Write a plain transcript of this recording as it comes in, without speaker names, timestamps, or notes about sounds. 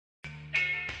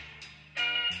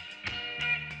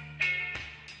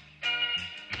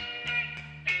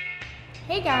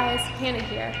Hey guys, Hannah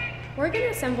here. We're going to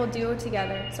assemble Duo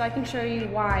together so I can show you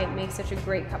why it makes such a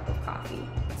great cup of coffee.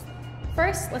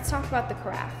 First, let's talk about the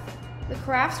carafe. The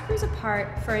carafe screws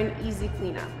apart for an easy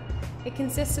cleanup. It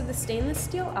consists of the stainless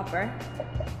steel upper,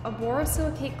 a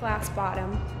borosilicate glass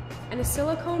bottom, and a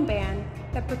silicone band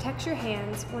that protects your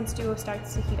hands once Duo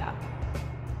starts to heat up.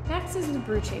 Next is the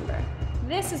brew chamber.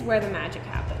 This is where the magic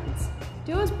happens.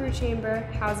 Duo's brew chamber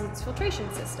houses its filtration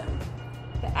system.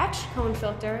 The etched cone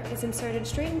filter is inserted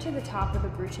straight into the top of the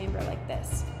brew chamber like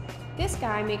this. This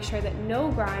guy makes sure that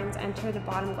no grinds enter the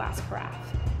bottom glass carafe.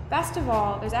 Best of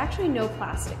all, there's actually no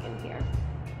plastic in here.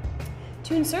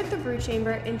 To insert the brew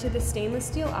chamber into the stainless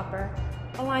steel upper,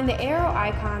 align the arrow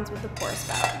icons with the pour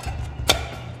spout.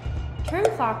 Turn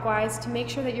clockwise to make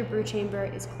sure that your brew chamber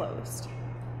is closed.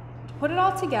 To put it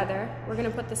all together, we're going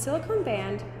to put the silicone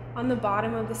band on the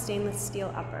bottom of the stainless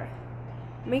steel upper.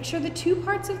 Make sure the two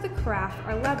parts of the carafe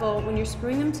are level when you're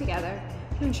screwing them together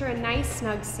to ensure a nice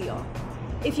snug seal.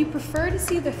 If you prefer to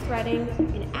see the threading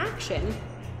in action,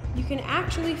 you can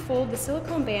actually fold the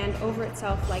silicone band over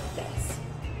itself like this.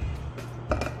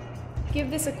 Give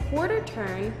this a quarter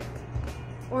turn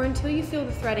or until you feel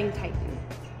the threading tighten.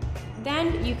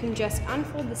 Then you can just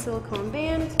unfold the silicone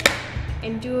band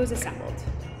and Duo's assembled.